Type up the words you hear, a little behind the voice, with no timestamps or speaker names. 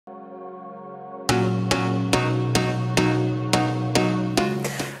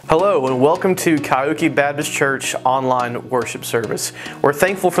Hello and welcome to Kaioke Baptist Church online worship service. We're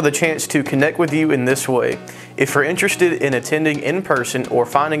thankful for the chance to connect with you in this way. If you're interested in attending in person or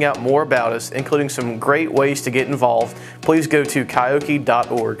finding out more about us, including some great ways to get involved, please go to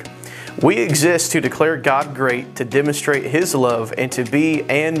kaioke.org. We exist to declare God great, to demonstrate His love, and to be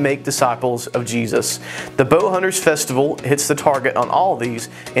and make disciples of Jesus. The Bow Hunters Festival hits the target on all of these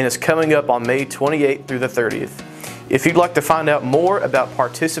and is coming up on May 28th through the 30th. If you'd like to find out more about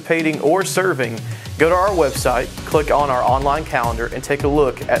participating or serving, go to our website, click on our online calendar, and take a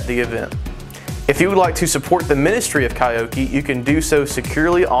look at the event. If you would like to support the ministry of Kaioke, you can do so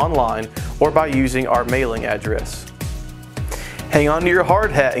securely online or by using our mailing address. Hang on to your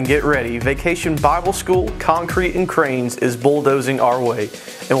hard hat and get ready. Vacation Bible School, Concrete and Cranes is bulldozing our way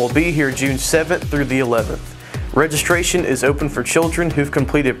and will be here June 7th through the 11th. Registration is open for children who've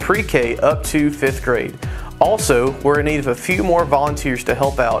completed pre-K up to 5th grade. Also, we're in need of a few more volunteers to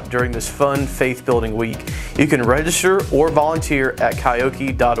help out during this fun faith-building week. You can register or volunteer at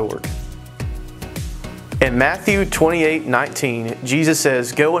kaioke.org. In Matthew 28:19, Jesus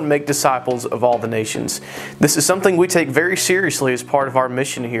says, "Go and make disciples of all the nations." This is something we take very seriously as part of our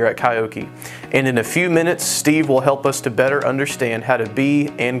mission here at Kaioke. And in a few minutes, Steve will help us to better understand how to be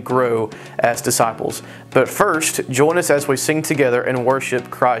and grow as disciples. But first, join us as we sing together and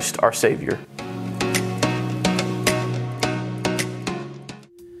worship Christ our Savior.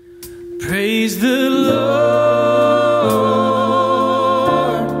 Praise the Lord,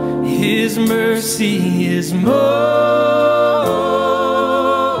 His mercy is more.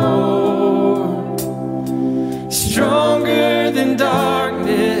 Stronger than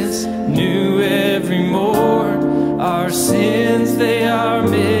darkness, new every morn. Our sins, they are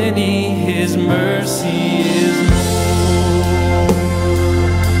many, His mercy is more.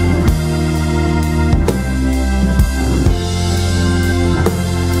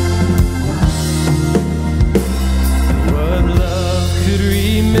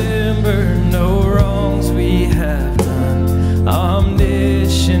 No wrongs we have done.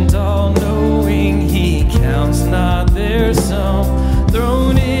 Omniscient, all-knowing, He counts not their sum.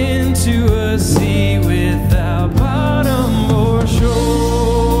 Thrown into a sea without bottom or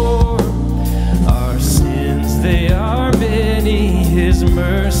shore. Our sins, they are many, His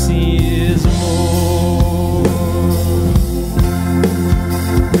mercy is more.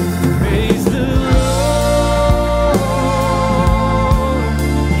 Praise the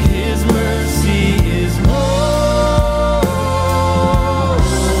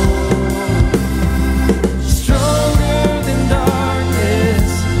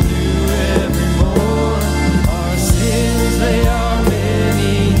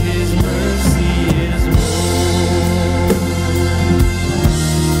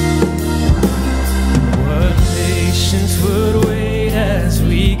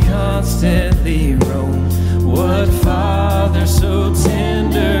constantly roam. What Father so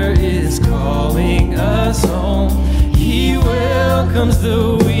tender is calling us home? He welcomes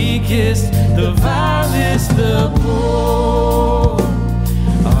the weakest, the vilest, the poor.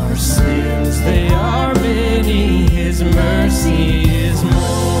 Our sins, they are many, His mercy is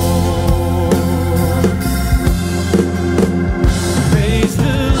more. Praise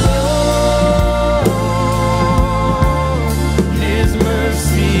the Lord, His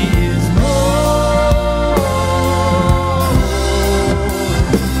mercy is more.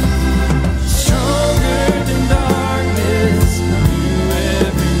 Stronger than darkness, new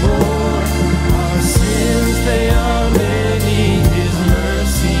every morn. Our sins, they are many, His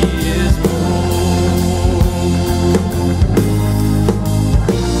mercy is more.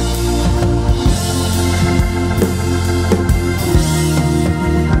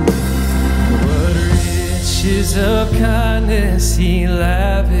 What riches of kindness He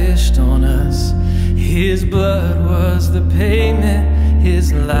lavished on us. His blood was the payment,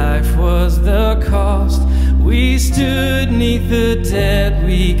 His life was the cost. We stood 'neath the debt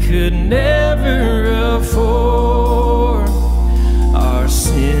we could never afford. Our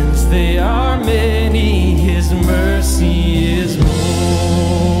sins, they are many, His mercy is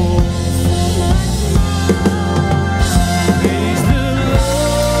more. Praise the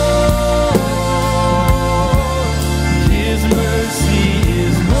Lord, His mercy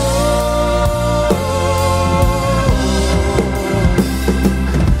is more.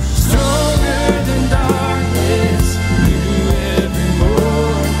 Stronger than darkness, new every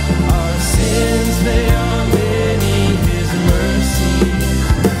morn. Our sins, they are many, His mercy.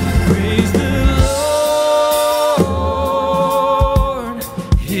 Praise the Lord.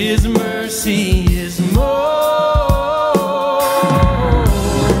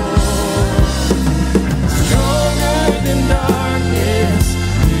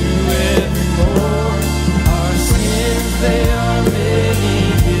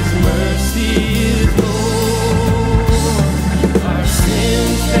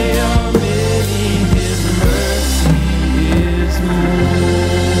 blessings, they are many, His mercy is more.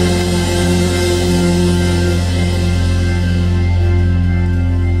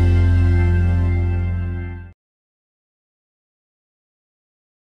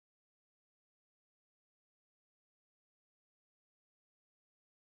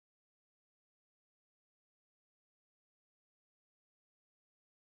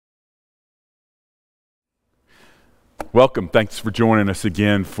 Welcome. Thanks for joining us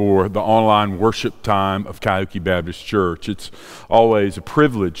again for the online worship time of Cahokia Baptist Church. It's always a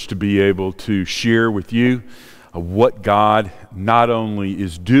privilege to be able to share with you what God not only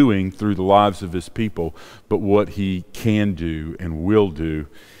is doing through the lives of His people, but what He can do and will do.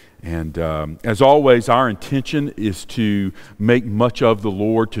 And as always, our intention is to make much of the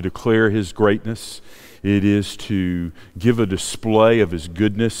Lord, to declare His greatness. It is to give a display of His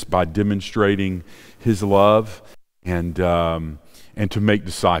goodness by demonstrating His love. And to make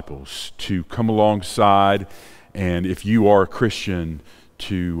disciples, to come alongside, and if you are a Christian,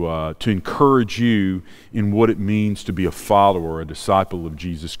 to encourage you in what it means to be a follower, a disciple of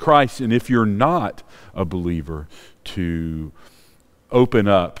Jesus Christ. And if you're not a believer, to open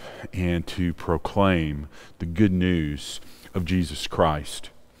up and to proclaim the good news of Jesus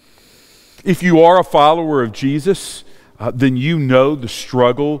Christ. If you are a follower of Jesus, then you know the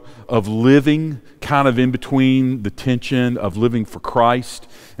struggle of living kind of in between the tension of living for Christ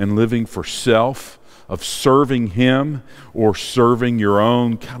and living for self, of serving Him or serving your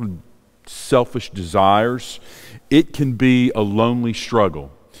own kind of selfish desires. It can be a lonely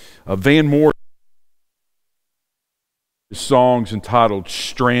struggle. Van Moore's songs entitled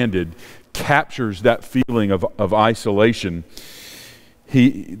 "Stranded" captures that feeling of isolation.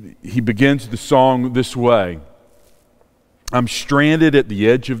 He begins the song this way: I'm stranded at the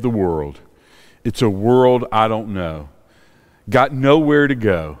edge of the world. It's a world I don't know. Got nowhere to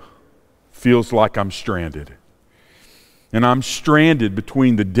go. Feels like I'm stranded. And I'm stranded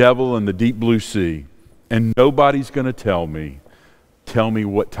between the devil and the deep blue sea. And nobody's going to tell me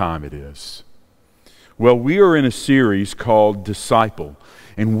what time it is. Well, we are in a series called Disciple.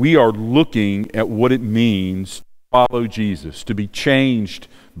 And we are looking at what it means to follow Jesus, to be changed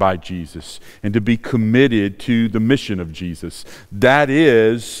by Jesus, and to be committed to the mission of Jesus. That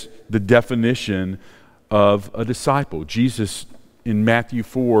is the definition of a disciple. Jesus in Matthew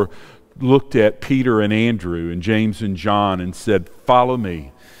 4 looked at Peter and Andrew and James and John and said, "Follow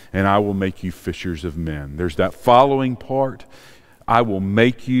me, and I will make you fishers of men." There's that following part. I will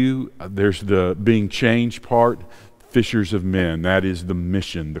make you. There's the being changed part. Fishers of men. That is the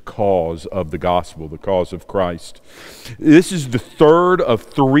mission, the cause of the gospel, the cause of Christ. This is the third of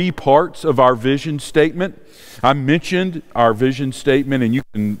 3 parts of our vision statement. I mentioned our vision statement, and you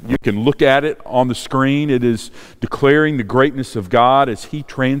can look at it on the screen. It is declaring the greatness of God as He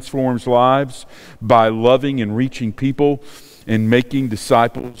transforms lives by loving and reaching people and making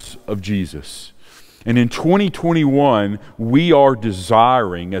disciples of Jesus. And in 2021, we are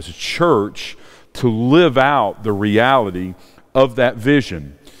desiring as a church to live out the reality of that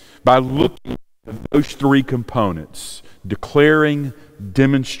vision by looking at those 3 components: declaring,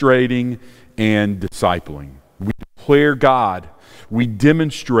 demonstrating, and discipling. We declare God, we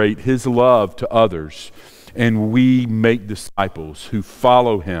demonstrate His love to others, and we make disciples who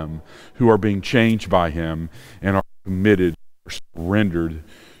follow Him, who are being changed by Him, and are committed or surrendered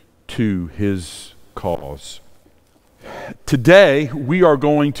to His cause. Today, we are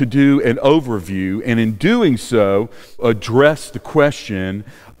going to do an overview, and in doing so, address the question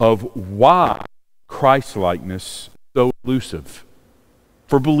of why Christ-likeness is so elusive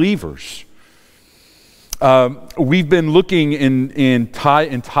for believers. We've been looking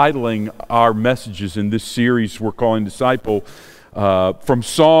entitling our messages in this series we're calling Disciple from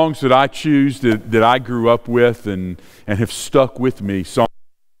songs that I choose that I grew up with and have stuck with me. Songs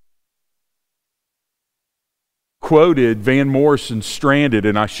quoted Van Morrison's "Stranded,"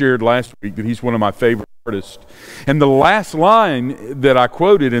 and I shared last week that he's one of my favorite artists. And the last line that I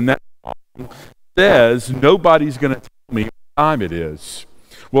quoted in that song says, "Nobody's going to tell me what time it is."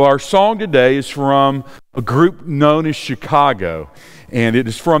 Well, our song today is from a group known as Chicago, and it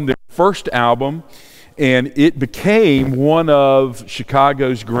is from their first album, and it became one of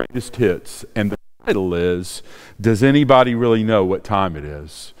Chicago's greatest hits. And the title is, "Does Anybody Really Know What Time It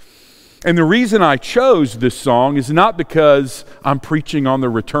Is?" And the reason I chose this song is not because I'm preaching on the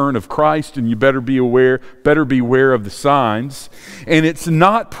return of Christ and you better beware of the signs. And it's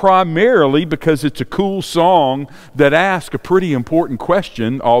not primarily because it's a cool song that asks a pretty important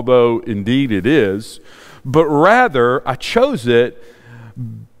question, although indeed it is. But rather, I chose it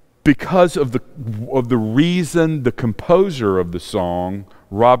because of the reason the composer of the song,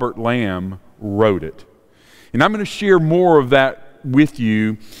 Robert Lamb, wrote it. And I'm going to share more of that with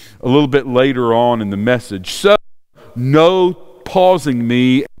you a little bit later on in the message. So, no pausing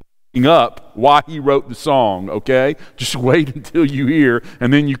me up why he wrote the song, okay? Just wait until you hear,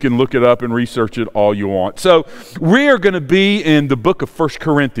 and then you can look it up and research it all you want. So, we are going to be in the book of 1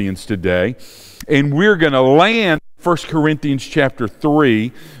 Corinthians today, and we're going to land 1 Corinthians chapter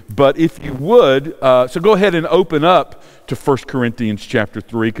 3, but if you would, so go ahead and open up to 1 Corinthians chapter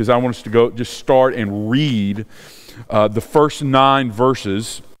 3, because I want us to go just start and read the first 9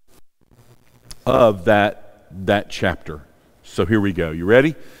 verses of that chapter. So here we go. You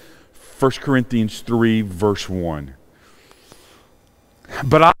ready? 1 Corinthians 3, verse 1.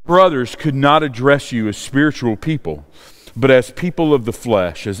 But I, brothers, could not address you as spiritual people, but as people of the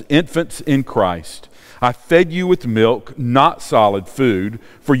flesh, as infants in Christ. I fed you with milk, not solid food,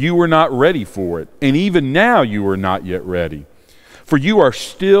 for you were not ready for it. And even now you are not yet ready. For you are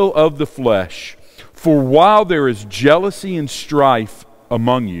still of the flesh. For while there is jealousy and strife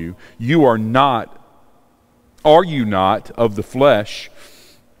among you, are you not of the flesh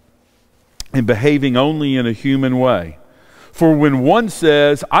and behaving only in a human way? For when one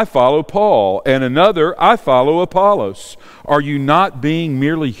says, I follow Paul, and another, I follow Apollos, are you not being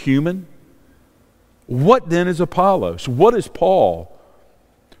merely human? What then is Apollos? What is Paul?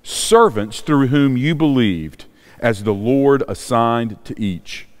 Servants through whom you believed, as the Lord assigned to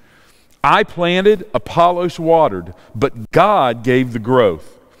each. I planted, Apollos watered, but God gave the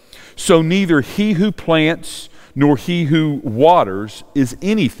growth. So neither he who plants nor he who waters is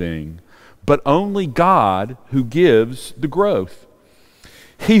anything, but only God who gives the growth.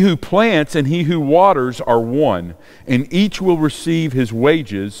 He who plants and he who waters are one, and each will receive his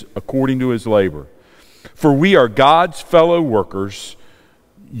wages according to his labor. For we are God's fellow workers.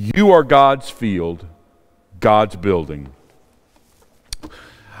 You are God's field, God's building.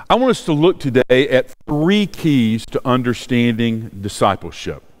 I want us to look today at 3 keys to understanding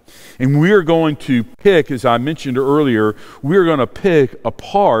discipleship. And we are going to pick, as I mentioned earlier, we're going to pick a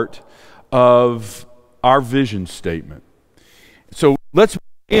part of our vision statement. So let's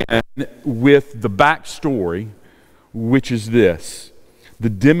begin with the backstory, which is this: the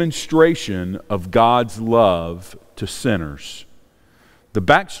demonstration of God's love to sinners. The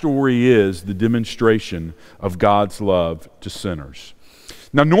backstory is the demonstration of God's love to sinners.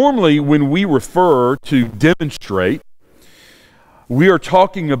 Now, normally when we refer to demonstrate, we are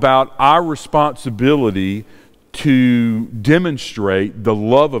talking about our responsibility to demonstrate the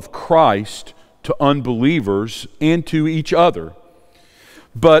love of Christ to unbelievers and to each other.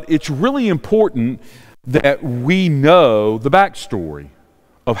 But it's really important that we know the backstory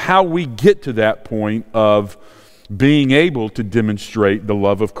of how we get to that point of being able to demonstrate the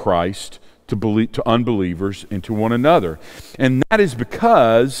love of Christ to unbelievers and to one another. And that is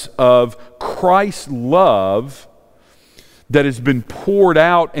because of Christ's love that has been poured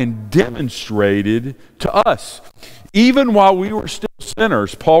out and demonstrated to us. Even while we were still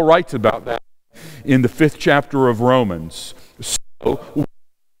sinners, Paul writes about that in the 5th chapter of Romans. So,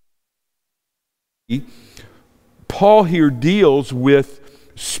 Paul here deals with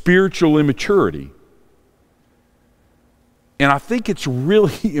spiritual immaturity. And I think it's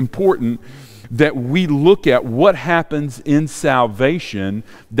really important that we look at what happens in salvation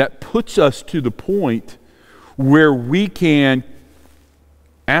that puts us to the point where we can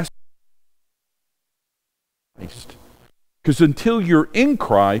ask Christ. Because until you're in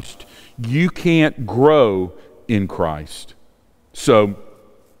Christ, you can't grow in Christ. So,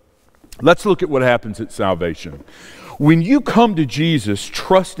 let's look at what happens at salvation. When you come to Jesus,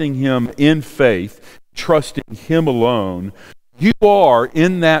 trusting Him in faith, trusting Him alone, you are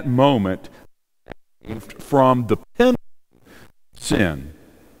in that moment saved from the penalty of sin.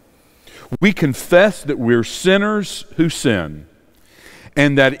 We confess that we're sinners who sin,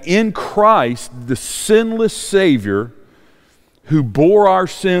 and that in Christ, the sinless Savior who bore our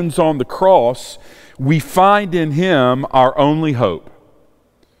sins on the cross, we find in Him our only hope.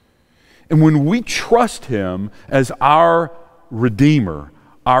 And when we trust Him as our Redeemer,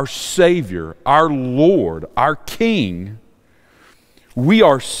 our Savior, our Lord, our King, we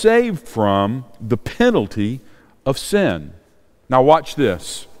are saved from the penalty of sin. Now watch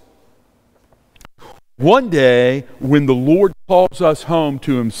this. One day, when the Lord calls us home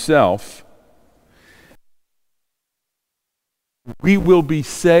to Himself, we will be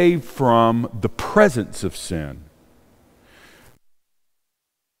saved from the presence of sin.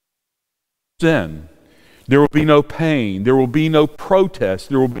 Sin. There will be no pain. There will be no protest.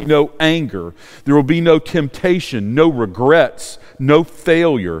 There will be no anger. There will be no temptation, no regrets, no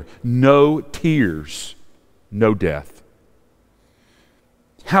failure, no tears, no death.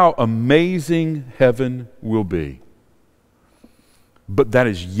 How amazing heaven will be. But that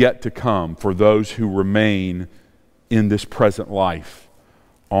is yet to come for those who remain in this present life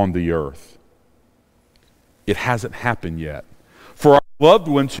on the earth. It hasn't happened yet. For our loved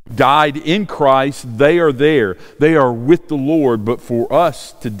ones who died in Christ, they are there. They are with the Lord. But for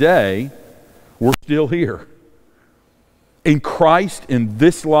us today, we're still here. In Christ, in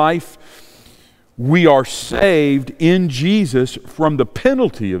this life, we are saved in Jesus from the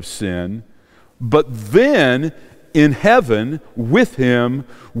penalty of sin. But then, in heaven, with Him,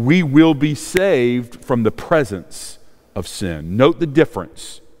 we will be saved from the presence of sin. Note the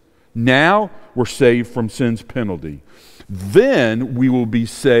difference. Now, we're saved from sin's penalty. Then we will be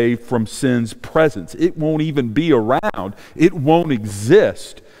saved from sin's presence. It won't even be around. It won't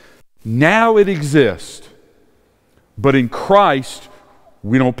exist. Now it exists. But in Christ,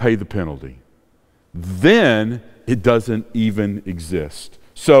 we don't pay the penalty. Then it doesn't even exist.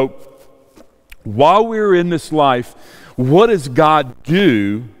 So, while we're in this life, what does God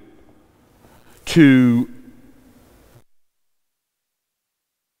do to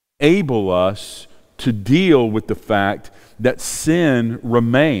enable us to deal with the fact that sin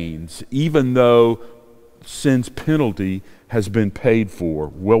remains, even though sin's penalty has been paid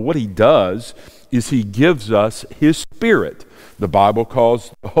for? Well, what He does is He gives us His Spirit. The Bible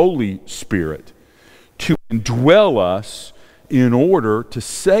calls the Holy Spirit to indwell us in order to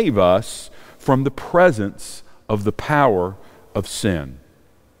save us from the presence of the power of sin.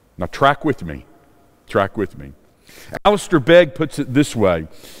 Now, track with me. Track with me. Alistair Begg puts it this way.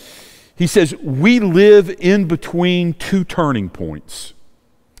 He says, we live in between two turning points.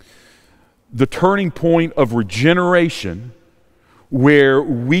 The turning point of regeneration, where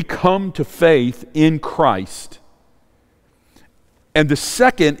we come to faith in Christ. And the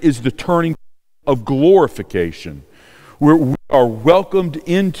second is the turning point of glorification, where we are welcomed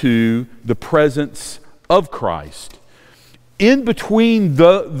into the presence of Christ. In between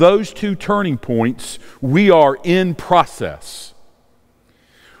those two turning points, we are in process.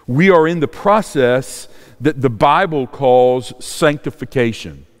 We are in the process that the Bible calls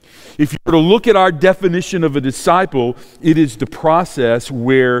sanctification. If you were to look at our definition of a disciple, it is the process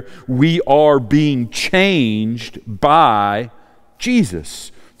where we are being changed by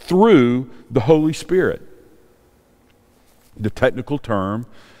Jesus through the Holy Spirit. The technical term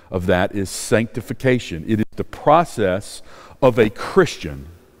of that is sanctification. It is the process of a Christian,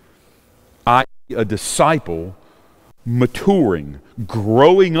 i.e., a disciple, maturing,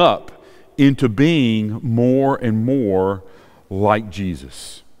 growing up into being more and more like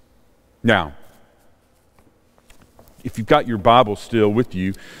Jesus. Now, if you've got your Bible still with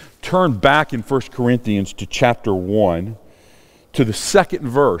you, turn back in 1 Corinthians to chapter 1 to the second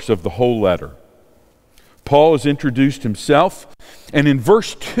verse of the whole letter. Paul has introduced himself, and in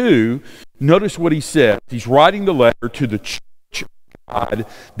verse 2, notice what he says. He's writing the letter to the church of God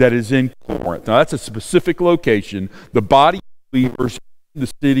that is in Corinth. Now, that's a specific location, the body of believers in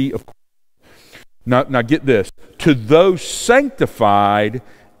the city of Corinth. Now get this. To those sanctified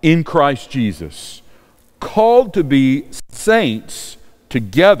in Christ Jesus, called to be saints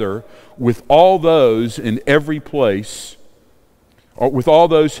together with all those in every place, or with all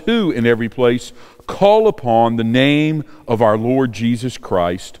those who in every place call upon the name of our Lord Jesus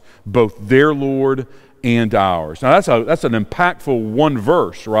Christ, both their Lord and ours. Now that's an impactful one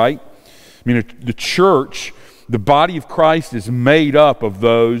verse, right? I mean, the church, the body of Christ, is made up of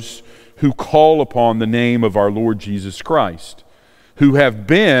those who call upon the name of our Lord Jesus Christ, who have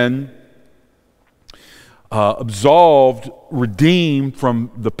been absolved, redeemed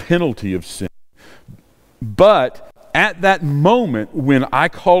from the penalty of sin. But at that moment when I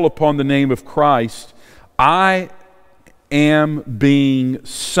call upon the name of Christ, I am being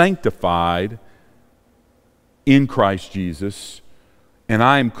sanctified in Christ Jesus, and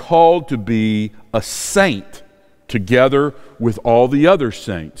I am called to be a saint together with all the other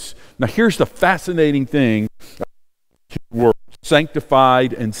saints. Now here's the fascinating thing. Word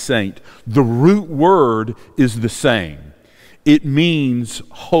sanctified and saint. The root word is the same. It means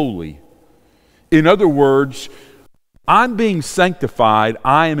holy. In other words, I'm being sanctified.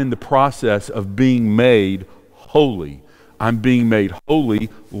 I am in the process of being made holy. I'm being made holy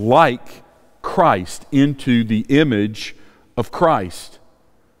like Christ, into the image of Christ.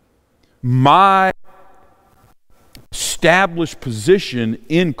 My established position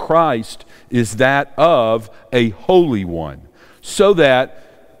in Christ is that of a holy one, so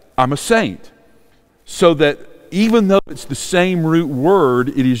that I'm a saint. so that even though it's the same root word,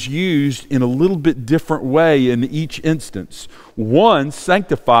 it is used in a little bit different way in each instance. One,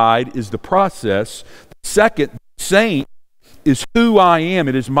 sanctified, is the process. Second, saint is who I am.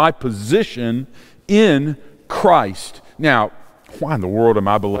 It is my position in Christ. Now, why in the world am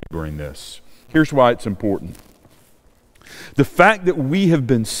I belaboring this? Here's why it's important. The fact that we have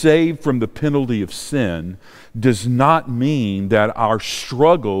been saved from the penalty of sin does not mean that our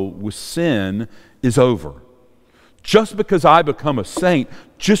struggle with sin is over. Just because I become a saint,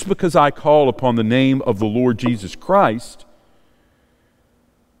 just because I call upon the name of the Lord Jesus Christ,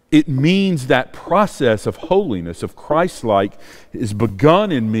 it means that process of holiness, of Christ-like, is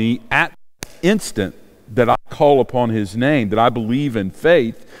begun in me at the instant that I call upon His name, that I believe in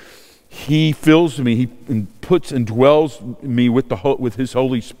faith. He fills me, He puts and dwells me with His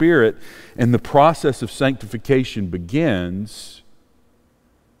Holy Spirit, and the process of sanctification begins.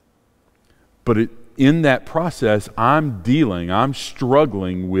 But in that process, I'm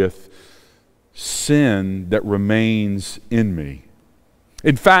struggling with sin that remains in me.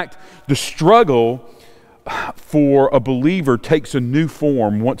 In fact, the struggle for a believer takes a new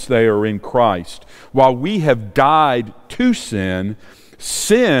form once they are in Christ. While we have died to sin,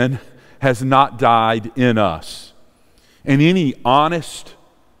 sin has not died in us. And any honest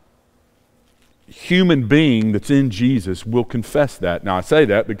human being that's in Jesus will confess that. Now, I say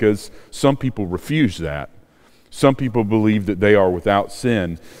that because some people refuse that. Some people believe that they are without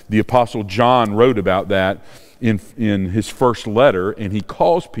sin. The Apostle John wrote about that in his first letter, and he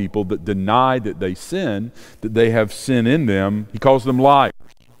calls people that deny that they sin, that they have sin in them, he calls them liars.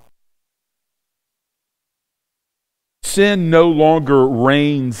 Sin no longer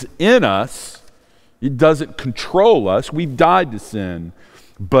reigns in us. It doesn't control us. We've died to sin,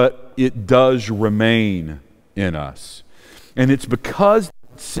 but it does remain in us. And it's because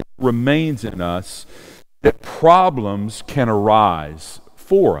sin remains in us that problems can arise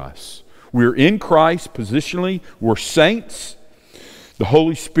for us. We're in Christ positionally. We're saints. The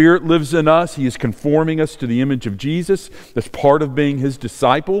Holy Spirit lives in us. He is conforming us to the image of Jesus. That's part of being His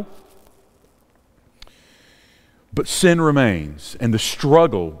disciple. But sin remains, and the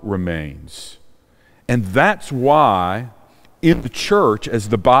struggle remains. And that's why in the church, as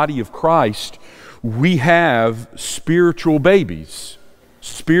the body of Christ, we have spiritual babies,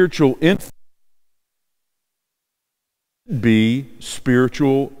 spiritual infants, be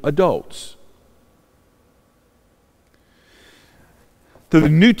spiritual adults. The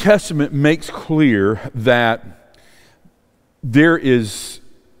New Testament makes clear that there is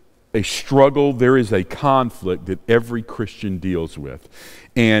a struggle, there is a conflict that every Christian deals with.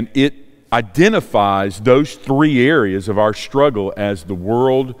 And it identifies those three areas of our struggle as the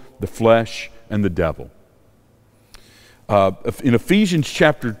world, the flesh, and the devil. In Ephesians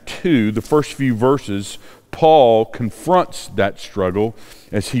chapter 2, the first few verses, Paul confronts that struggle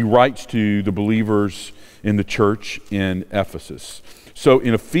as he writes to the believers in the church in Ephesus. So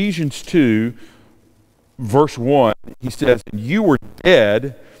in Ephesians 2, verse 1, he says, "You were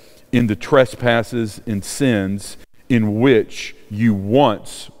dead in the trespasses and sins in which you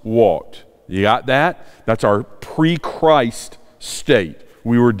once walked." You got that? That's our pre-Christ state.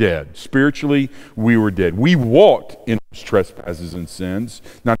 We were dead. Spiritually, we were dead. We walked in those trespasses and sins.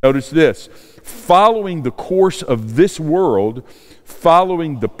 Now notice this. Following the course of this world,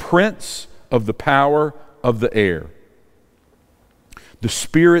 following the prince of the power of the air, the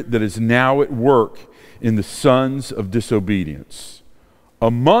spirit that is now at work in the sons of disobedience,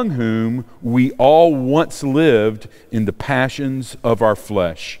 among whom we all once lived in the passions of our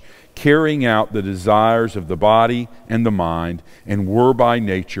flesh, carrying out the desires of the body and the mind, and were by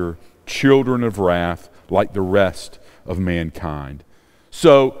nature children of wrath like the rest of mankind.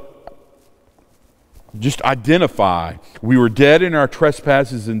 So, just identify, we were dead in our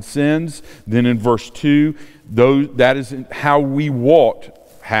trespasses and sins. Then in verse 2, that is how we walked.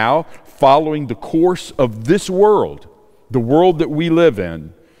 How? Following the course of this world, the world that we live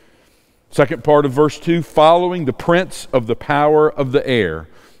in. Second part of verse 2, following the prince of the power of the air,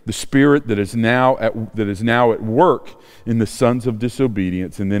 the spirit that is now at work in the sons of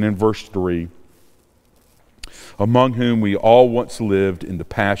disobedience. And then in verse 3, among whom we all once lived in the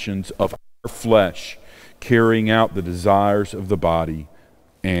passions of our flesh, carrying out the desires of the body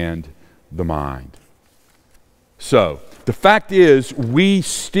and the mind. So, the fact is, we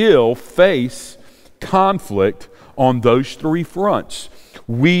still face conflict on those three fronts.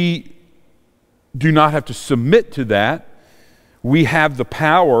 We do not have to submit to that. We have the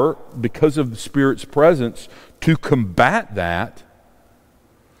power, because of the Spirit's presence, to combat that.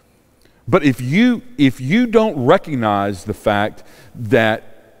 But if you don't recognize the fact that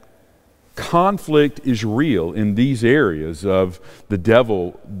conflict is real in these areas of the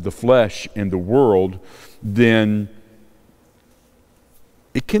devil, the flesh, and the world, then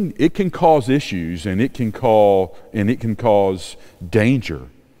it can cause issues, and it can cause danger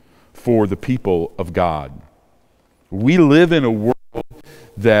for the people of God. We live in a world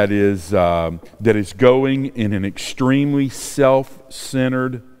that is going in an extremely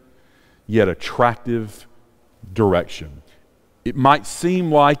self-centered yet attractive direction. It might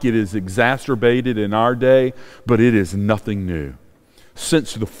seem like it is exacerbated in our day, but it is nothing new.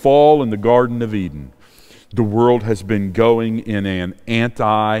 Since the fall in the Garden of Eden, the world has been going in an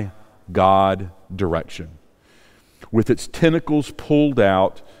anti-God direction, with its tentacles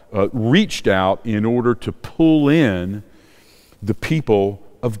reached out in order to pull in the people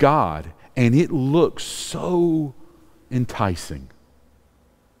of God. And it looks so enticing.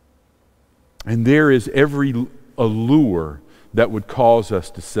 And there is every allure that would cause us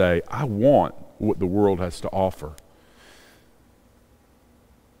to say, I want what the world has to offer.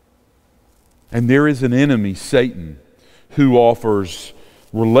 And there is an enemy, Satan, who offers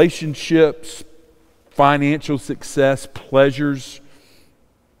relationships, financial success, pleasures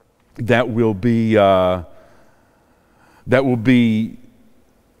that will be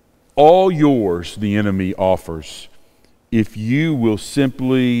all yours. The enemy offers, if you will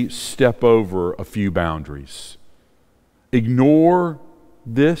simply step over a few boundaries. Ignore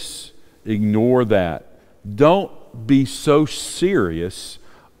this, ignore that. Don't be so serious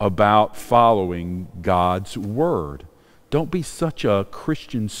about following God's word. Don't be such a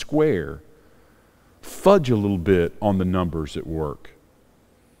Christian square. Fudge a little bit on the numbers at work.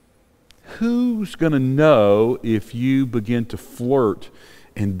 Who's going to know if you begin to flirt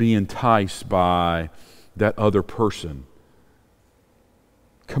and be enticed by that other person?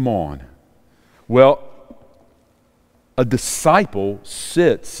 Come on. Well, a disciple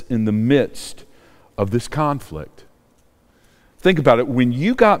sits in the midst of this conflict. Think about it. When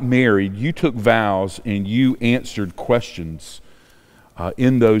you got married, you took vows and you answered questions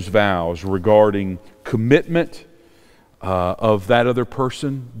in those vows regarding commitment of that other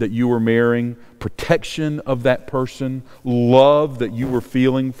person that you were marrying, protection of that person, love that you were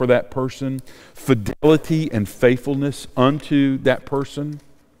feeling for that person, fidelity and faithfulness unto that person.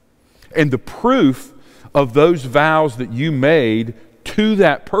 And the proof of those vows that you made to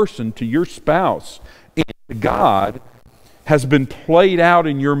that person, to your spouse, and to God, has been played out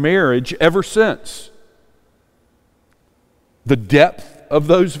in your marriage ever since. The depth of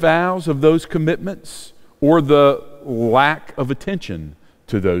those vows, of those commitments, or the lack of attention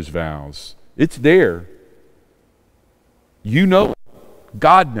to those vows. It's there. You know it.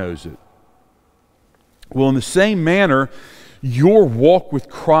 God knows it. Well, in the same manner, your walk with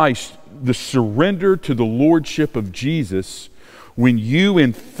Christ, the surrender to the lordship of Jesus, when you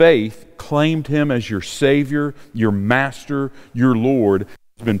in faith claimed Him as your Savior, your Master, your Lord,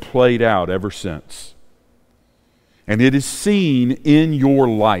 has been played out ever since. And it is seen in your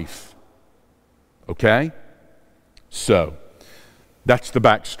life. Okay? So, that's the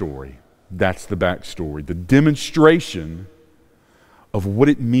backstory. That's the backstory. The demonstration of what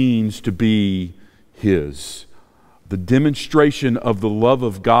it means to be His. The demonstration of the love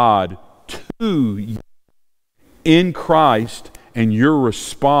of God to you in Christ, and your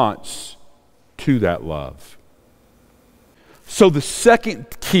response to that love. So the second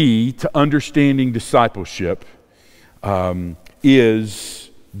key to understanding discipleship is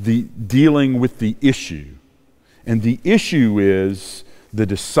the dealing with the issue. And the issue is the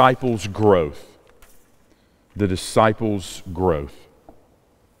disciples' growth. The disciples' growth.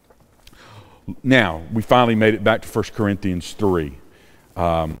 Now, we finally made it back to 1 Corinthians 3.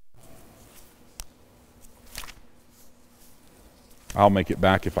 I'll make it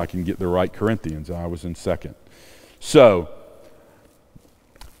back if I can get the right Corinthians. I was in second. So,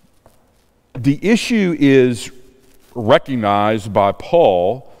 the issue is recognized by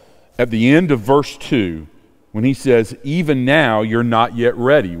Paul at the end of verse 2 when he says, even now you're not yet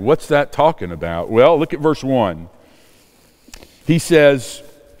ready. What's that talking about? Well, look at verse 1. He says,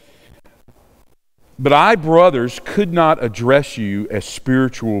 but I, brothers, could not address you as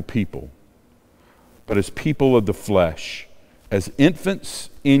spiritual people, but as people of the flesh, as infants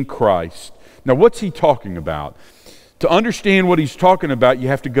in Christ. Now, what's he talking about? To understand what he's talking about, you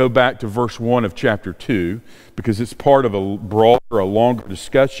have to go back to verse 1 of chapter 2, because it's part of a broader, a longer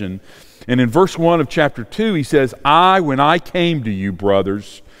discussion. And in verse 1 of chapter 2, he says, when I came to you,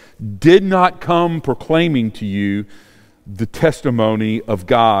 brothers, did not come proclaiming to you the testimony of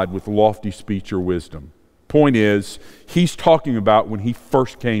God with lofty speech or wisdom. Point is, he's talking about when he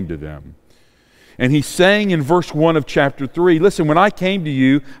first came to them. And he's saying in verse 1 of chapter 3, listen, when I came to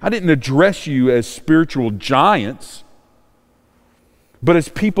you, I didn't address you as spiritual giants, but as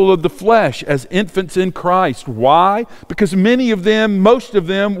people of the flesh, as infants in Christ. Why? Because many of them, most of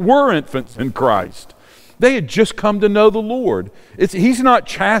them, were infants in Christ. They had just come to know the Lord. He's not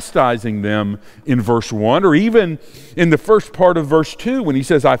chastising them in verse 1 or even in the first part of verse 2 when he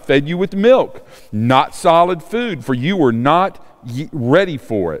says, I fed you with milk, not solid food, for you were not ready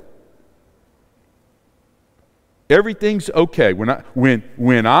for it. Everything's okay.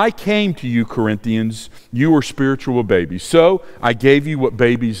 When I came to you, Corinthians, you were spiritual babies. So I gave you what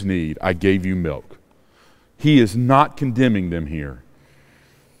babies need. I gave you milk. He is not condemning them here.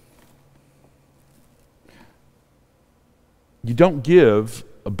 You don't give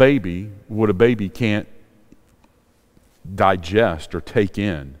a baby what a baby can't digest or take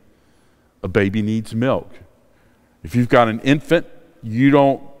in. A baby needs milk. If you've got an infant, you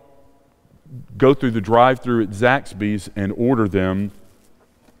don't go through the drive-thru at Zaxby's and order them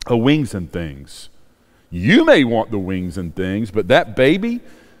a wings and things. You may want the wings and things, but that baby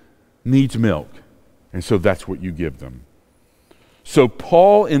needs milk. And so that's what you give them. So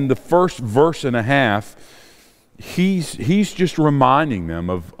Paul, in the first verse and a half, he's just reminding them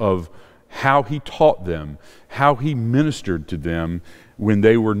of how he taught them, how he ministered to them when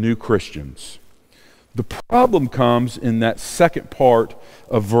they were new Christians. The problem comes in that second part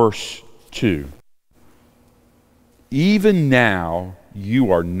of verse 2. Even now,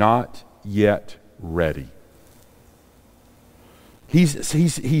 you are not yet ready.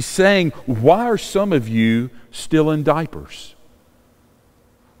 He's saying, why are some of you still in diapers?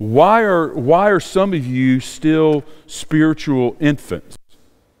 Why are some of you still spiritual infants?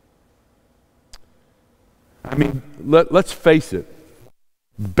 I mean, let's face it.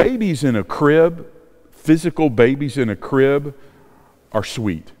 Babies in a crib, physical babies in a crib, are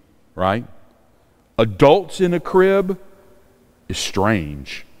sweet, right? Adults in a crib is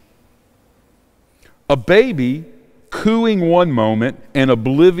strange. A baby cooing one moment and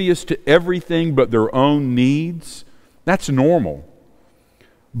oblivious to everything but their own needs, that's normal.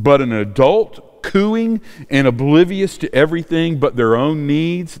 But an adult cooing and oblivious to everything but their own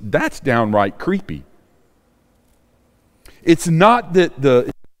needs, that's downright creepy. It's not that the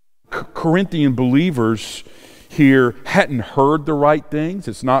Corinthian believers here hadn't heard the right things.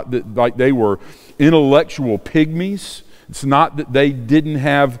 It's not that like they were intellectual pygmies. It's not that they didn't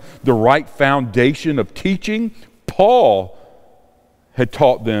have the right foundation of teaching. Paul had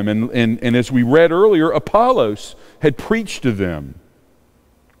taught them, and as we read earlier, Apollos had preached to them.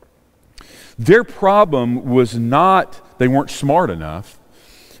 Their problem was not they weren't smart enough,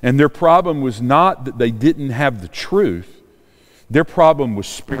 and their problem was not that they didn't have the truth. Their problem was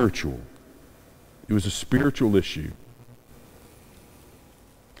spiritual. It was a spiritual issue.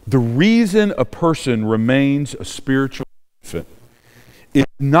 The reason a person remains a spiritual infant is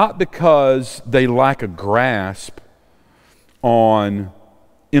not because they lack a grasp on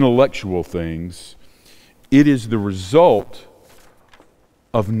intellectual things. It is the result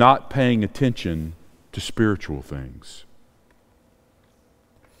of not paying attention to spiritual things.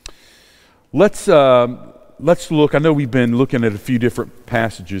 Let's look. I know we've been looking at a few different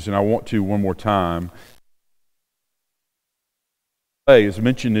passages, and I want to one more time. As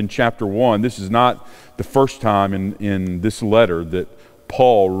mentioned in chapter 1, this is not the first time in this letter that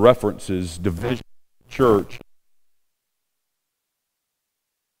Paul references division of the church.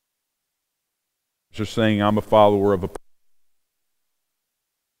 They're saying, I'm a follower of a...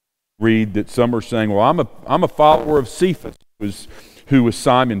 Read that some are saying, well, I'm a follower of Cephas, who was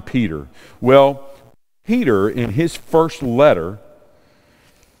Simon Peter. Well, Peter, in his first letter,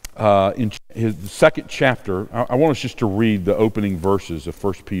 in his second chapter, I want us just to read the opening verses of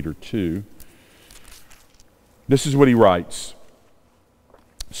 1 Peter 2. This is what he writes.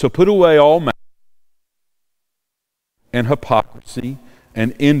 So put away all malice and hypocrisy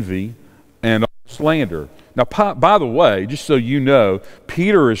and envy and slander. Now, by the way, just so you know,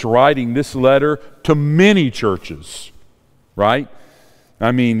 Peter is writing this letter to many churches, right?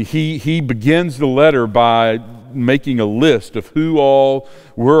 I mean, he begins the letter by making a list of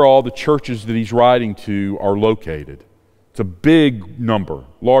where all the churches that he's writing to are located. It's a big number,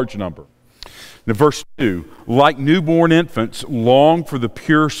 large number. Now, verse 2, like newborn infants, long for the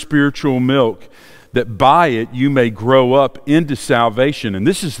pure spiritual milk, that by it you may grow up into salvation. And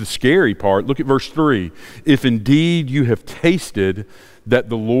this is the scary part. Look at verse 3. If indeed you have tasted that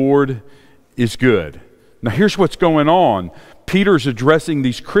the Lord is good. Now here's what's going on. Peter's addressing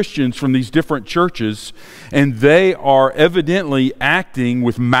these Christians from these different churches, and they are evidently acting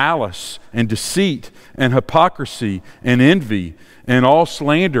with malice and deceit and hypocrisy and envy and all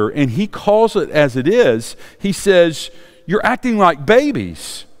slander. And he calls it as it is. He says, you're acting like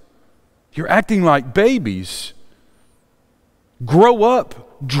babies. You're acting like babies. Grow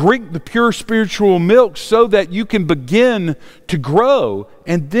up, drink the pure spiritual milk so that you can begin to grow.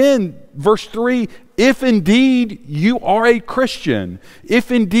 And then, verse 3, if indeed you are a Christian,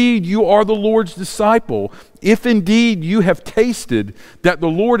 if indeed you are the Lord's disciple, if indeed you have tasted that the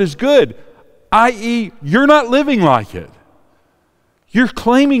Lord is good, i.e., you're not living like it. You're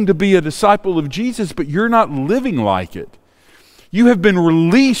claiming to be a disciple of Jesus, but you're not living like it. You have been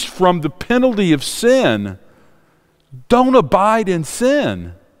released from the penalty of sin. Don't abide in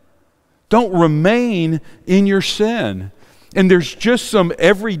sin. Don't remain in your sin. And there's just some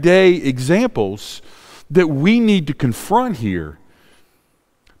everyday examples that we need to confront here.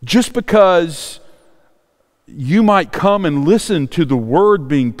 Just because you might come and listen to the word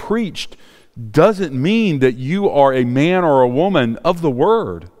being preached doesn't mean that you are a man or a woman of the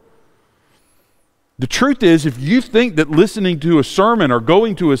word. The truth is, if you think that listening to a sermon or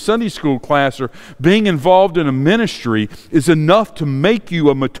going to a Sunday school class or being involved in a ministry is enough to make you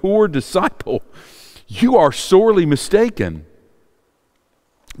a mature disciple, you are sorely mistaken.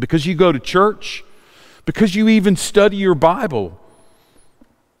 Because you go to church, because you even study your Bible.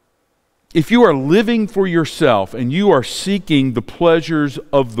 If you are living for yourself and you are seeking the pleasures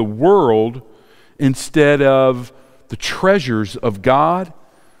of the world instead of the treasures of God,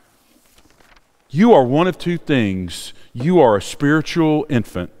 you are one of two things. You are a spiritual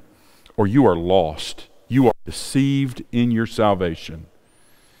infant, or you are lost. You are deceived in your salvation.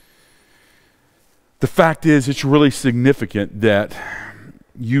 The fact is, it's really significant that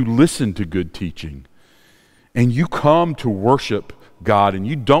you listen to good teaching and you come to worship God and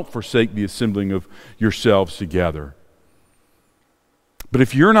you don't forsake the assembling of yourselves together. But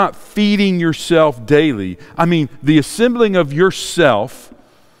if you're not feeding yourself daily, the assembling of yourself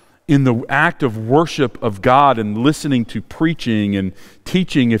in the act of worship of God and listening to preaching and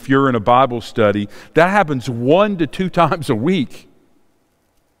teaching, if you're in a Bible study, that happens 1 to 2 times a week.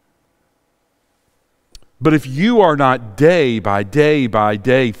 But if you are not day by day by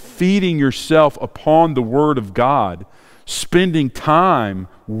day feeding yourself upon the Word of God, spending time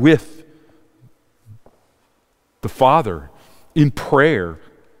with the Father in prayer,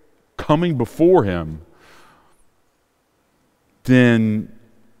 coming before Him, then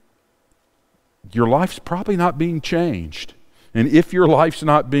your life's probably not being changed. And if your life's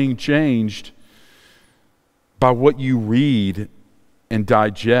not being changed by what you read and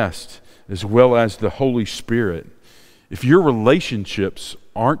digest, as well as the Holy Spirit, if your relationships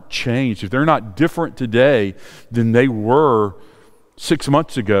aren't changed, if they're not different today than they were 6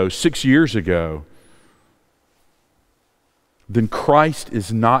 months ago, 6 years ago, then Christ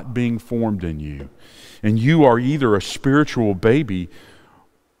is not being formed in you. And you are either a spiritual baby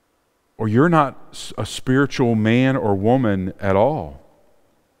or you're not a spiritual man or woman at all.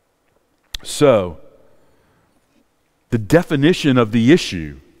 So, the definition of the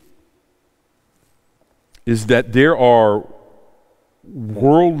issue is that there are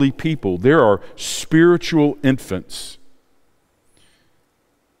worldly people, there are spiritual infants.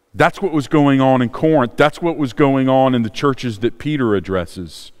 That's what was going on in Corinth. That's what was going on in the churches that Peter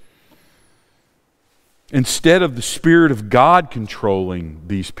addresses. Instead of the Spirit of God controlling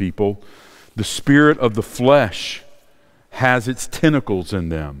these people, the spirit of the flesh has its tentacles in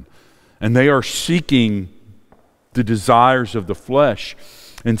them. And they are seeking the desires of the flesh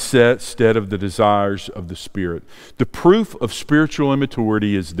instead of the desires of the Spirit. The proof of spiritual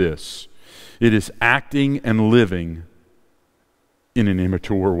immaturity is this: it is acting and living in an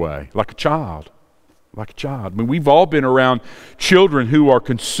immature way, like a child. Like a child. We've all been around children who are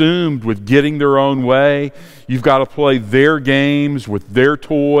consumed with getting their own way. You've got to play their games with their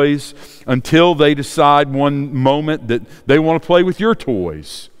toys until they decide one moment that they want to play with your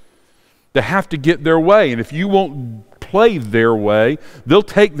toys. They have to get their way, and if you won't play their way, they'll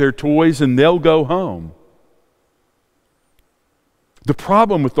take their toys and they'll go home. The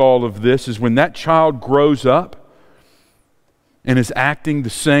problem with all of this is when that child grows up and is acting the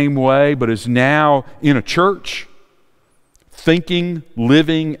same way, but is now in a church, thinking,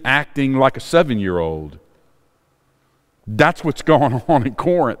 living, acting like a 7-year-old. That's what's going on in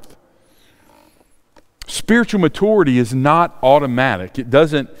Corinth. Spiritual maturity is not automatic. It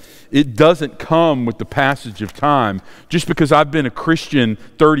doesn't come with the passage of time. Just because I've been a Christian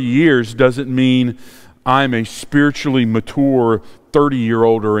 30 years doesn't mean I'm a spiritually mature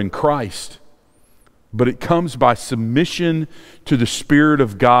 30-year-old in Christ. but it comes by submission to the Spirit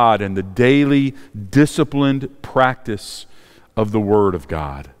of God and the daily disciplined practice of the Word of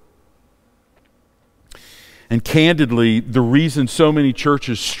God. And candidly, the reason so many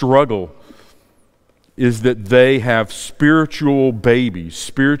churches struggle is that they have spiritual babies,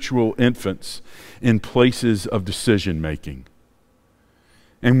 spiritual infants in places of decision making.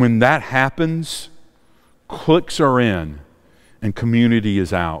 And when that happens, cliques are in and community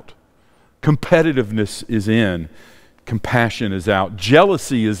is out. Competitiveness is in, compassion is out.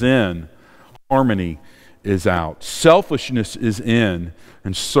 Jealousy is in, harmony is out. Selfishness is in,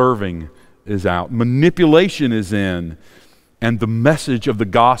 and serving is out. Manipulation is in, and the message of the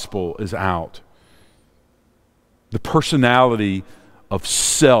gospel is out. The personality of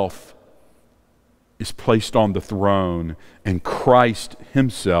self is placed on the throne, and Christ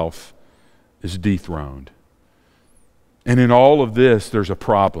himself is dethroned. And in all of this, there's a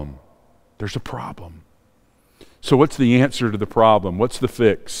problem. There's a problem. So what's the answer to the problem? What's the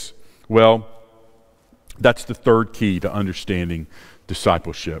fix? Well, that's the third key to understanding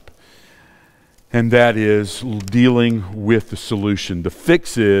discipleship. And that is dealing with the solution. The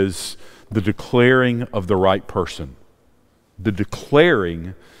fix is the declaring of the right person. The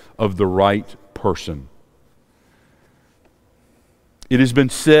declaring of the right person. It has been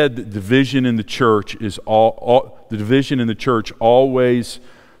said that division in the church always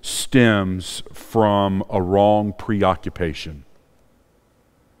stems from a wrong preoccupation.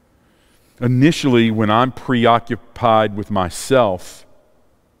 Initially, when I'm preoccupied with myself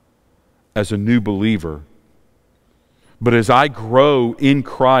as a new believer, but as I grow in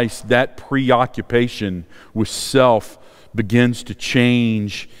Christ, that preoccupation with self begins to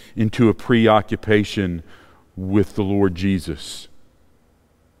change into a preoccupation with the Lord Jesus.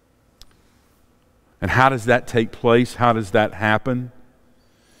 And how does that take place? How does that happen?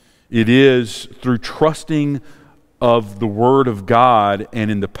 It is through trusting of the Word of God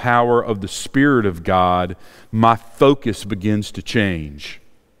and in the power of the Spirit of God, my focus begins to change.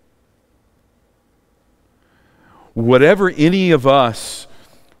 Whatever any of us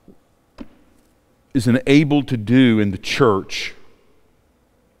is enabled to do in the church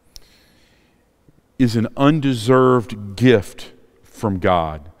is an undeserved gift from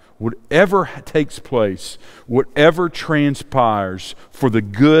God. Whatever takes place, whatever transpires for the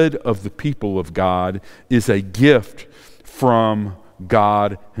good of the people of God is a gift from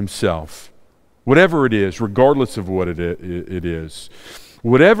God himself. Whatever it is, regardless of what it is.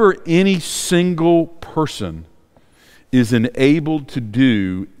 Whatever any single person is enabled to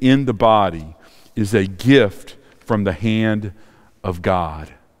do in the body is a gift from the hand of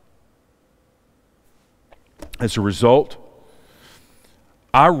God. As a result,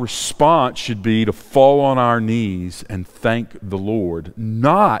 our response should be to fall on our knees and thank the Lord,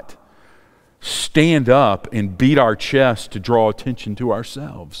 not stand up and beat our chest to draw attention to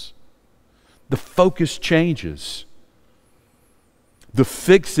ourselves. The focus changes. The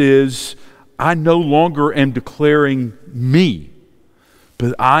fix is, I no longer am declaring me,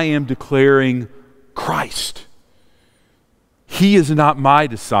 but I am declaring Christ. He is not my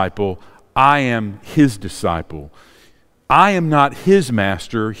disciple, I am his disciple. I am not his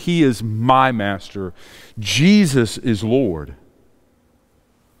master, he is my master. Jesus is Lord.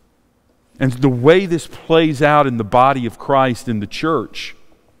 And the way this plays out in the body of Christ in the church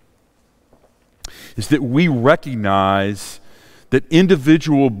is that we recognize that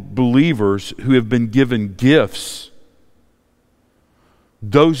individual believers who have been given gifts,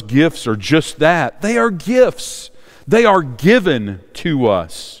 those gifts are just that. They are gifts. They are given to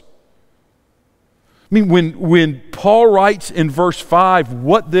us. I mean, when Paul writes in verse 5,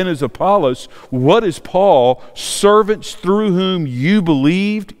 what then is Apollos? What is Paul? Servants through whom you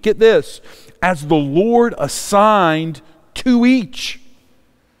believed. Get this. As the Lord assigned to each.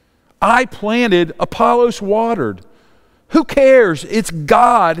 I planted, Apollos watered. Who cares? It's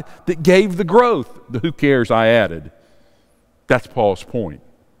God that gave the growth. The who cares I added. That's Paul's point.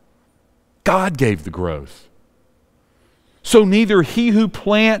 God gave the growth. So neither he who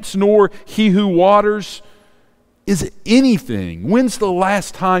plants nor he who waters is anything. When's the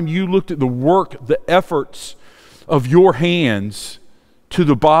last time you looked at the work, the efforts of your hands to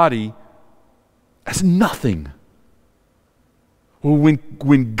the body as nothing? Well,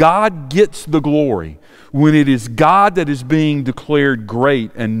 when God gets the glory, when it is God that is being declared great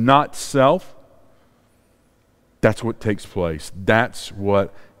and not self, that's what takes place. That's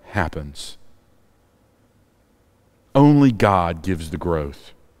what happens. Only God gives the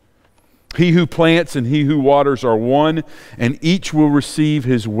growth. He who plants and he who waters are one, and each will receive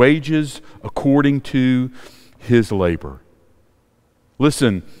his wages according to his labor.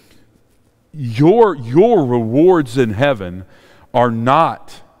 Listen, your rewards in heaven are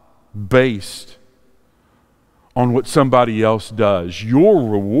not based on what somebody else does. Your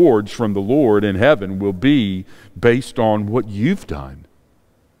rewards from the Lord in heaven will be based on what you've done.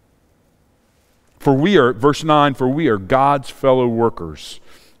 For we are, verse 9, for we are God's fellow workers.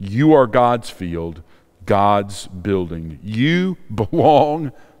 You are God's field, God's building. You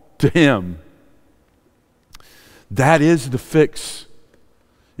belong to Him. That is the fix.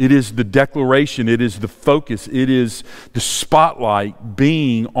 It is the declaration. It is the focus. It is the spotlight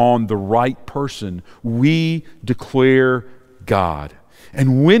being on the right person. We declare God.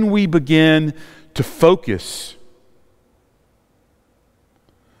 And when we begin to focus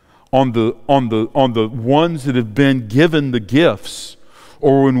on the ones that have been given the gifts,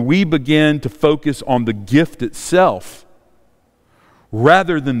 or when we begin to focus on the gift itself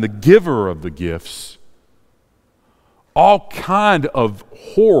rather than the giver of the gifts, all kind of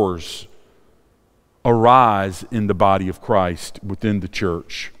horrors arise in the body of Christ within the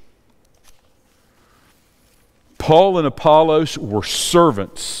church. Paul and Apollos were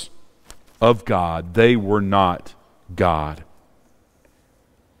servants of God. They were not God.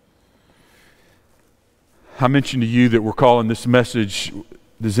 I mentioned to you that we're calling this message,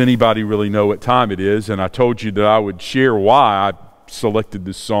 Does Anybody Really Know What Time It Is? And I told you that I would share why I selected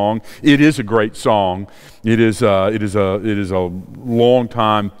this song. It is a great song. It is a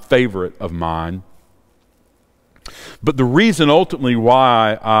long-time favorite of mine. But the reason ultimately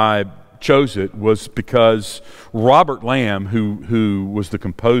why I chose it was because Robert Lamb, who was the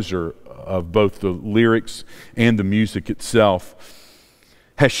composer of both the lyrics and the music itself,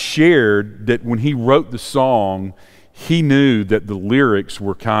 has shared that when he wrote the song, he knew that the lyrics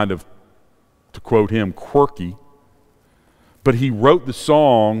were kind of, to quote him, quirky. But he wrote the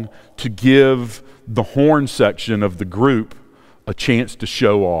song to give the horn section of the group a chance to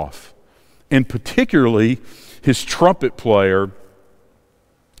show off. And particularly his trumpet player,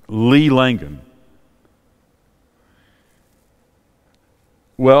 Lee Langan.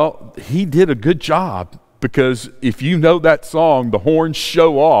 Well, he did a good job, because if you know that song, the horns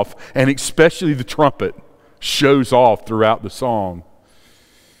show off, and especially the trumpet shows off throughout the song.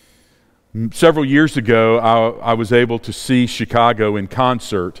 Several years ago, I was able to see Chicago in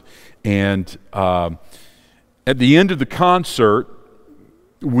concert, and at the end of the concert,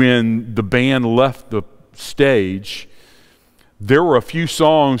 when the band left the stage, there were a few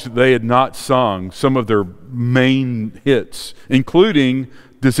songs that they had not sung, some of their main hits, including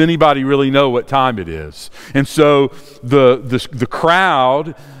Does Anybody Really Know What Time It Is? And so the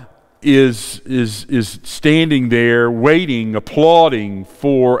crowd is standing there waiting, applauding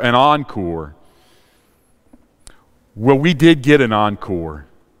for an encore. Well, we did get an encore,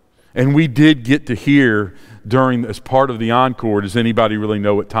 and we did get to hear as part of the encore, Does Anybody Really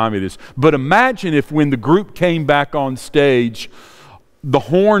Know What Time It Is? But imagine if when the group came back on stage, the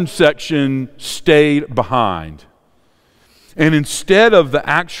horn section stayed behind. And instead of the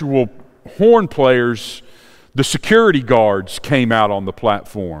actual horn players, the security guards came out on the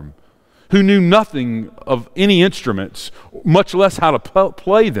platform, who knew nothing of any instruments, much less how to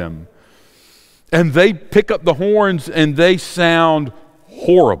play them. And they pick up the horns and they sound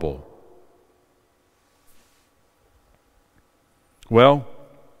horrible. Well,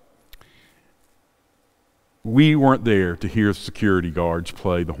 we weren't there to hear security guards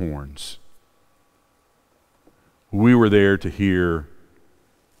play the horns. We were there to hear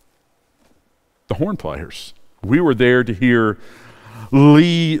the horn players. We were there to hear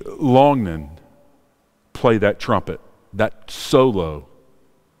Lee Longman play that trumpet, that solo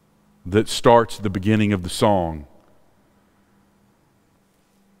that starts the beginning of the song.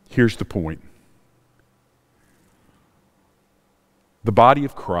 Here's the point. The body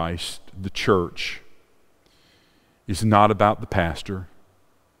of Christ, the church, is not about the pastor.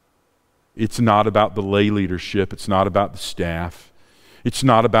 It's not about the lay leadership. It's not about the staff. It's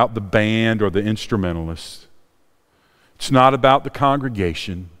not about the band or the instrumentalists. It's not about the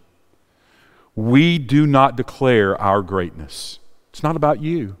congregation. We do not declare our greatness. It's not about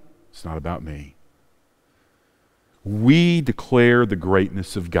you. It's not about me. We declare the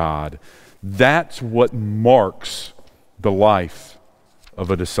greatness of God. That's what marks the life of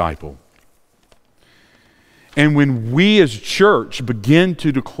a disciple. And when we as a church begin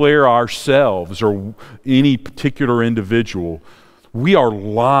to declare ourselves or any particular individual, we are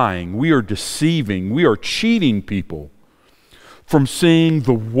lying, we are deceiving, we are cheating people from seeing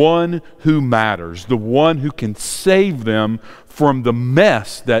the one who matters, the one who can save them from the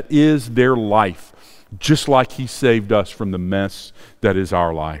mess that is their life, just like He saved us from the mess that is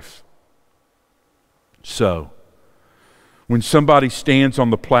our life. So, When somebody stands on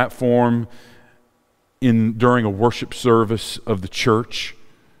the platform during a worship service of the church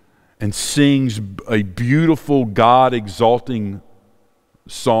and sings a beautiful God-exalting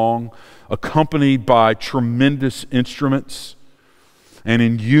song accompanied by tremendous instruments, and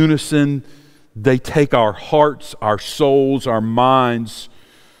in unison they take our hearts, our souls, our minds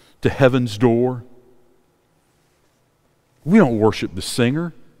to heaven's door. We don't worship the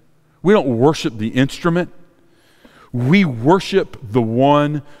singer. We don't worship the instrument. We worship the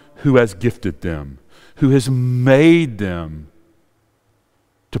one who has gifted them, who has made them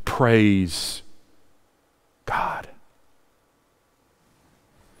to praise God.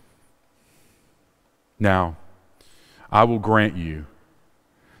 Now, I will grant you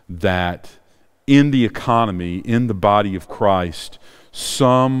that in the economy, in the body of Christ,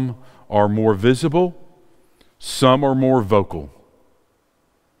 some are more visible, some are more vocal.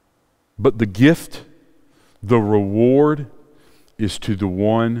 But the gift, the reward, is to the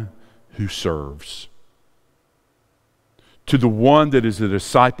one who serves. To the one that is a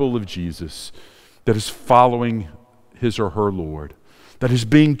disciple of Jesus, that is following his or her Lord, that is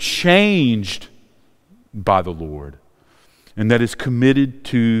being changed by the Lord, and that is committed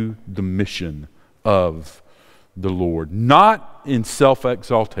to the mission of the Lord, not in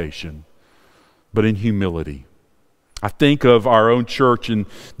self-exaltation, but in humility. I think of our own church, and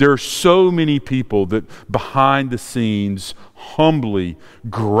there are so many people that behind the scenes, humbly,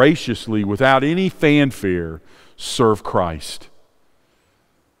 graciously, without any fanfare, serve Christ.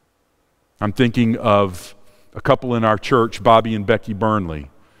 I'm thinking of a couple in our church, Bobby and Becky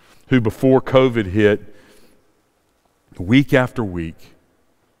Burnley, who before COVID hit, week after week,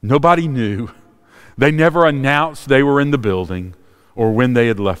 nobody knew. They never announced they were in the building or when they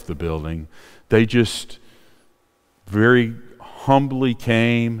had left the building. They just very humbly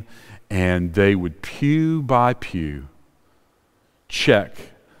came, and they would pew by pew check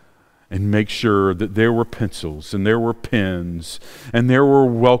and make sure that there were pencils and there were pens and there were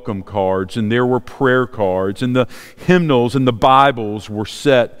welcome cards and there were prayer cards and the hymnals and the Bibles were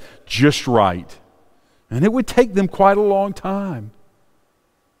set just right. And it would take them quite a long time.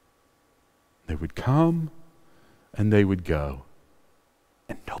 They would come and they would go,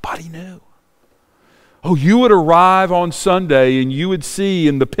 and nobody knew. Oh, you would arrive on Sunday and you would see,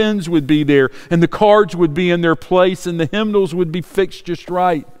 and the pens would be there, and the cards would be in their place, and the hymnals would be fixed just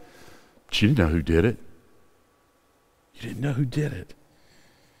right. But you didn't know who did it. You didn't know who did it.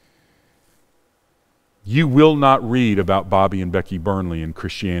 You will not read about Bobby and Becky Burnley in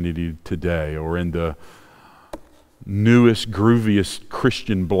Christianity Today or in the newest, grooviest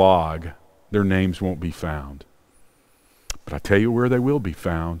Christian blog. Their names won't be found. But I tell you where they will be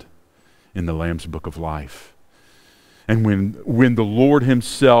found: in the Lamb's Book of Life. And when the Lord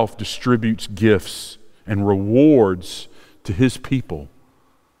himself distributes gifts and rewards to his people,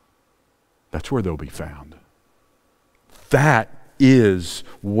 that's where they'll be found. That is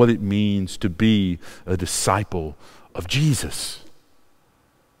what it means to be a disciple of Jesus.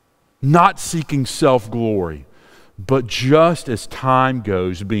 Not seeking self-glory, but just as time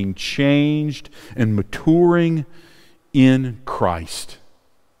goes, being changed and maturing in Christ.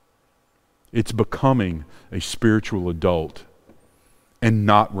 It's becoming a spiritual adult and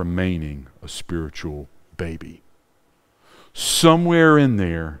not remaining a spiritual baby. Somewhere in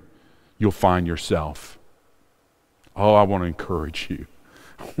there, you'll find yourself. Oh, I want to encourage you.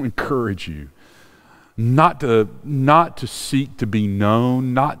 I want to encourage you not to seek to be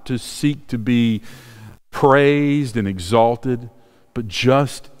known, not to seek to be praised and exalted, but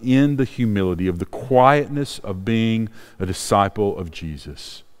just in the humility of the quietness of being a disciple of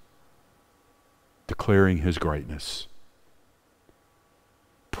Jesus, declaring his greatness,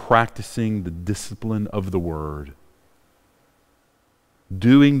 practicing the discipline of the Word,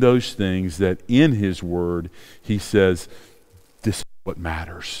 doing those things that in his Word he says, this is what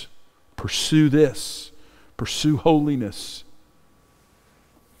matters. Pursue this. Pursue holiness.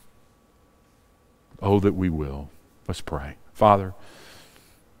 Oh, that we will. Let's pray. Father,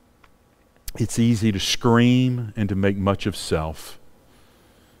 it's easy to scream and to make much of self.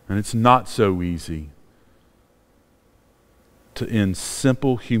 And it's not so easy to, in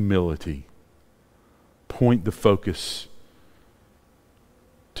simple humility, point the focus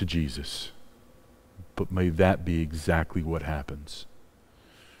to Jesus. But may that be exactly what happens.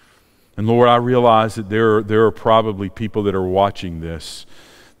 And Lord, I realize that there are probably people that are watching this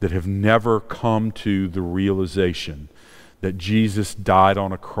that have never come to the realization that Jesus died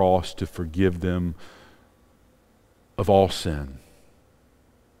on a cross to forgive them of all sin.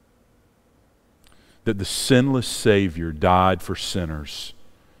 That the sinless Savior died for sinners.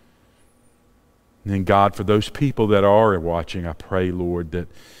 And then, God, for those people that are watching, I pray, Lord, that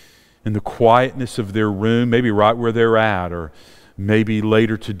in the quietness of their room, maybe right where they're at, or maybe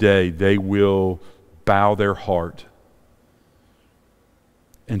later today, they will bow their heart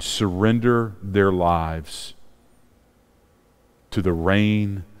and surrender their lives to the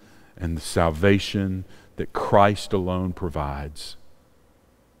reign and the salvation that Christ alone provides.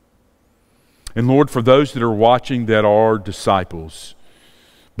 And Lord, for those that are watching that are disciples,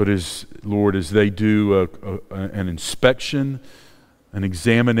 but Lord, as they do an inspection, an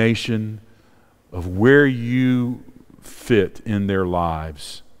examination of where you fit in their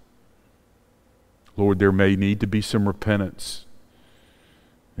lives, Lord, there may need to be some repentance,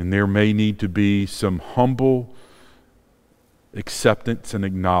 and there may need to be some humble acceptance and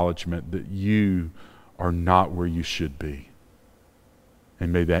acknowledgement that you are not where you should be.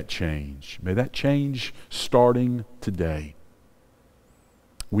 And may that change. May that change starting today.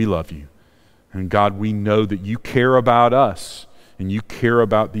 We love you. And God, we know that you care about us and you care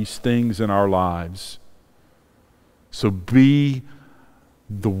about these things in our lives. So be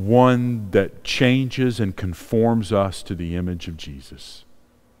the one that changes and conforms us to the image of Jesus.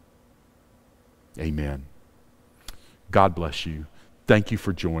 Amen. God bless you. Thank you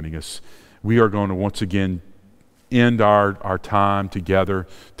for joining us. We are going to once again end our time together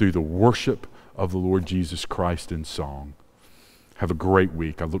through the worship of the Lord Jesus Christ in song. Have a great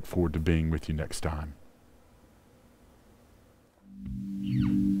week. I look forward to being with you next time.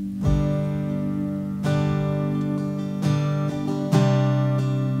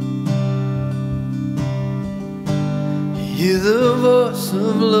 Hear the voice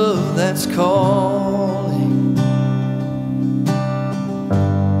of love that's calling.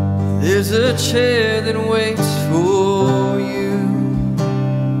 There's a chair that waits for you,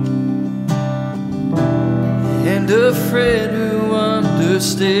 and a friend who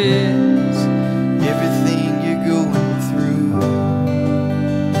understands everything you're going through.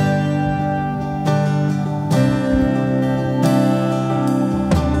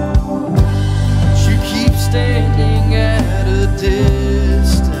 But you keep standing at a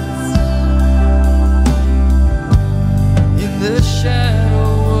distance in the shadow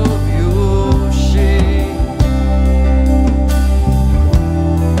of your shame.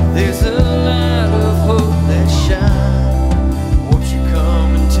 There's a light of hope that shines. Won't you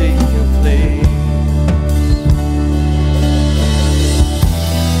come and take your place?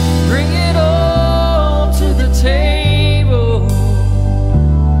 Bring it all to the table.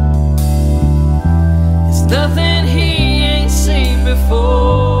 It's nothing he ain't seen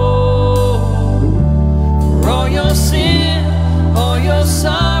before. For all your sin, all your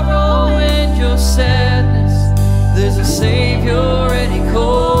sorrow and your sadness, there's a Savior and he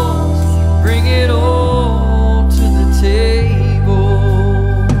calls. Bring it all to the table.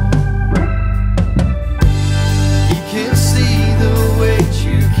 He can see the weight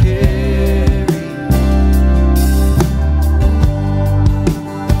you carry,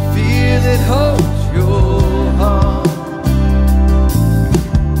 fear that holds your heart.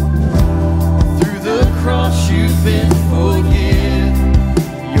 Through the cross you've been forgiven,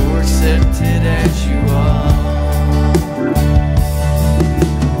 you're accepted as you are.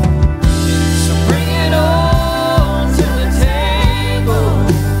 So bring it all to the table.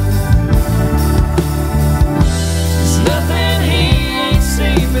 It's nothing he ain't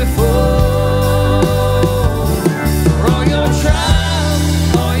seen before. For all your trials,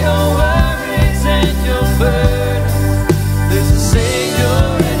 all your worries and your burdens, there's a Savior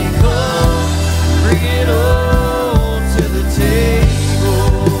and he comes. Bring it all to the table.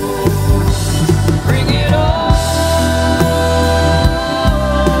 Bring it all.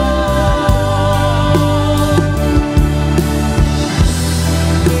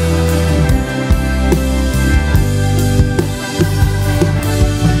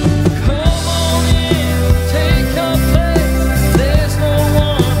 Come on in, take your place. There's no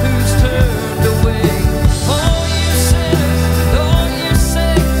one who's turned away. All you sinners, all you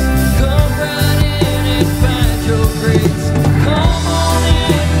saints, come right in and find your grace. Come on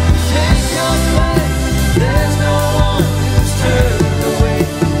in, take your place. There's no one who's turned away.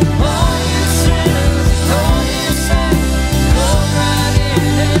 All you sinners, all you saints, come right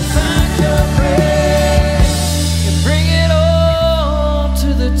in and find your grace. And bring it all to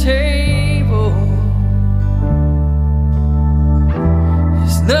the table.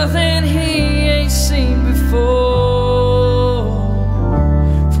 There's nothing he ain't seen before.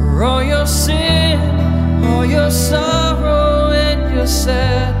 For all your sin, all your sorrow and your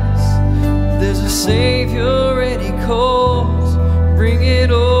sadness, there's a Savior